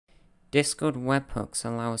Discord webhooks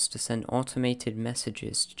allow us to send automated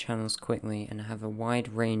messages to channels quickly and have a wide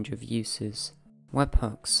range of uses.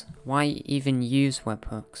 Webhooks. Why even use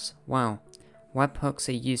webhooks? Wow, webhooks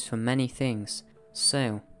are used for many things.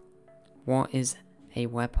 So, what is a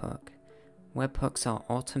webhook? Webhooks are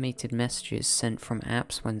automated messages sent from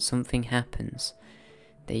apps when something happens.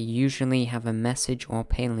 They usually have a message or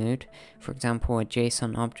payload, for example a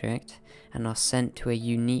JSON object, and are sent to a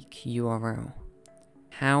unique URL.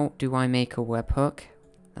 How do I make a webhook?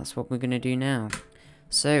 That's what we're going to do now.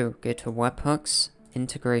 So, go to Webhooks,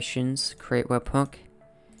 Integrations, Create Webhook,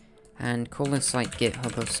 and call this like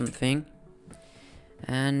GitHub or something.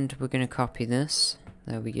 And we're going to copy this.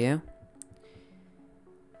 There we go.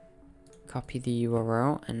 Copy the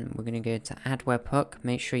URL, and we're going to go to Add Webhook.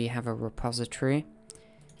 Make sure you have a repository.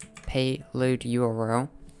 Payload URL.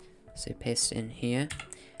 So paste it in here.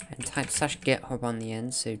 And type /GitHub on the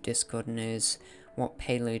end so Discord knows what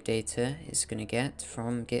payload data it's going to get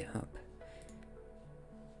from GitHub.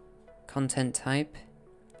 Content type,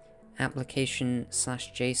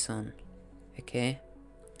 application/JSON. Okay.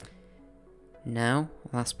 Now,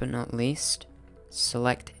 last but not least,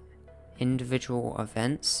 select individual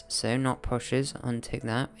events, so not pushes, untick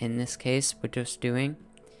that. In this case, we're just doing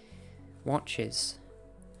watches.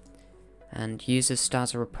 And user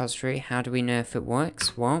stars a repository. How do we know if it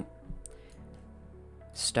works? Well,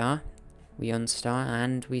 star. We unstar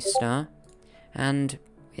and we star, and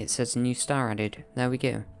it says new star added. There we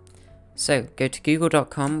go. So go to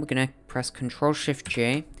google.com, we're going to press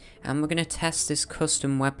Ctrl+Shift+J, and we're going to test this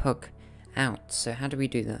custom webhook out. So how do we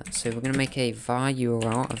do that? So we're going to make a var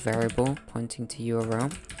URL, a variable pointing to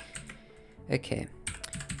URL. Okay,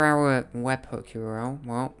 for our webhook URL,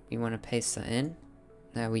 well, we want to paste that in.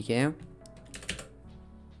 There we go.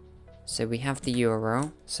 So we have the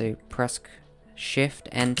URL, so press Shift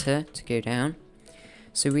Enter to go down.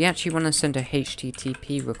 So we actually want to send a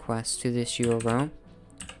HTTP request to this URL.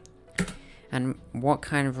 And what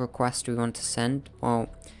kind of request do we want to send? Well,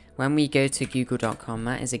 when we go to google.com,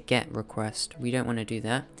 that is a GET request. We don't want to do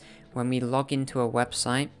that. When we log into a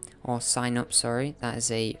website, or sign up, sorry, that is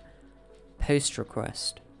a POST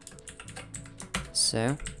request.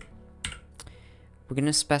 So, we're going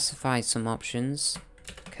to specify some options,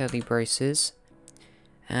 curly braces,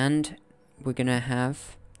 and we're going to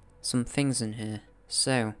have some things in here.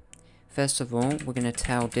 So, first of all, we're going to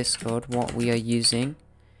tell Discord what we are using.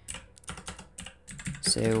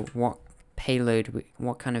 So, what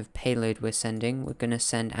kind of payload we're sending. We're going to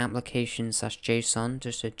send application/JSON,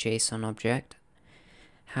 just a JSON object.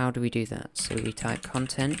 How do we do that? So, we type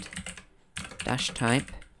content -type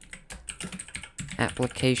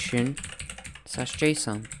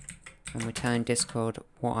application/JSON, and we're telling Discord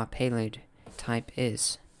what our payload type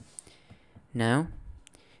is. Now,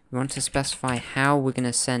 we want to specify how we're going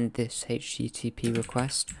to send this HTTP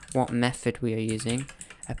request, what method we are using,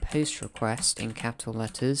 a POST request in capital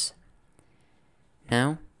letters.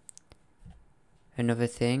 Now, another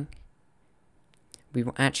thing, we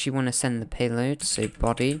actually want to send the payload, so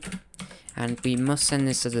body, and we must send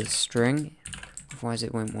this as a string, otherwise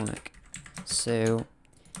it won't work. So,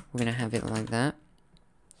 we're going to have it like that.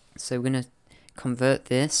 So we're going to convert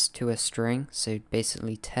this to a string, so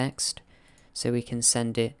basically text, so we can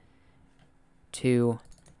send it to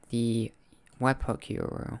the webhook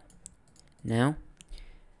URL. Now,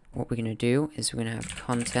 what we're going to do is we're going to have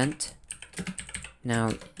content.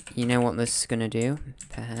 Now, you know what this is going to do,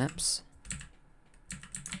 perhaps.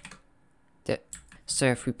 So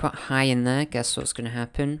if we put hi in there, guess what's going to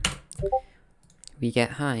happen? We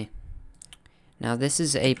get hi. Now this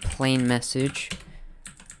is a plain message.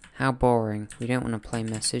 How boring. We don't want a plain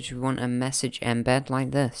message. We want a message embed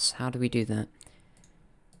like this. How do we do that?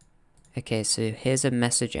 Okay, so here's a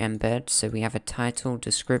message embed. So we have a title,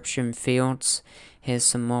 description, fields. Here's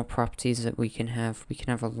some more properties that we can have. We can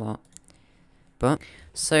have a lot.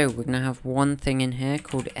 So we're going to have one thing in here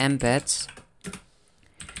called embeds.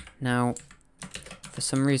 Now, for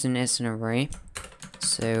some reason it's an array.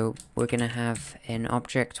 So we're going to have an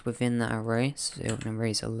object within that array. So an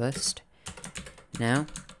array is a list. Now,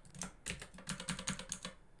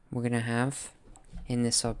 we're going to have in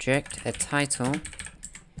this object a title.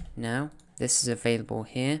 Now, this is available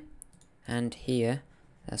here and here.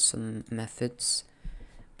 There's some methods.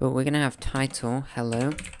 But we're going to have title,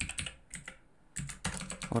 hello,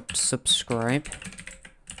 or subscribe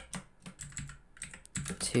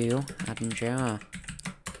to ADAMJR.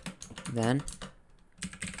 Then,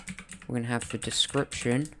 we're going to have the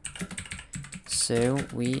description, so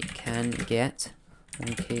we can get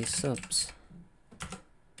 1k subs.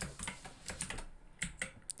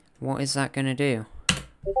 What is that going to do?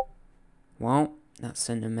 Well, that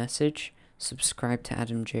sent a message. Subscribe to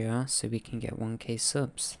ADAMJR so we can get 1k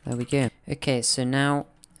subs. There we go. Okay, so now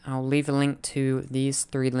I'll leave a link to these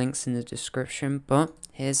 3 links in the description, but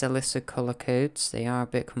here's a list of color codes. They are a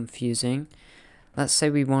bit confusing. Let's say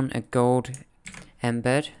we want a gold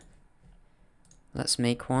embed. Let's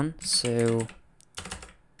make one. So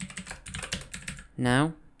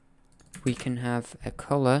now we can have a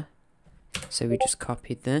color. So we just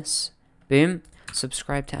copied this. Boom.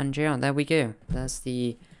 Subscribe to ADAMJR. There we go. There's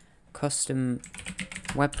the custom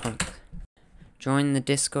webhook. Join the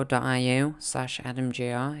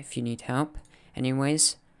discord.io/ADAMJR if you need help.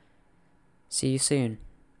 Anyways, see you soon.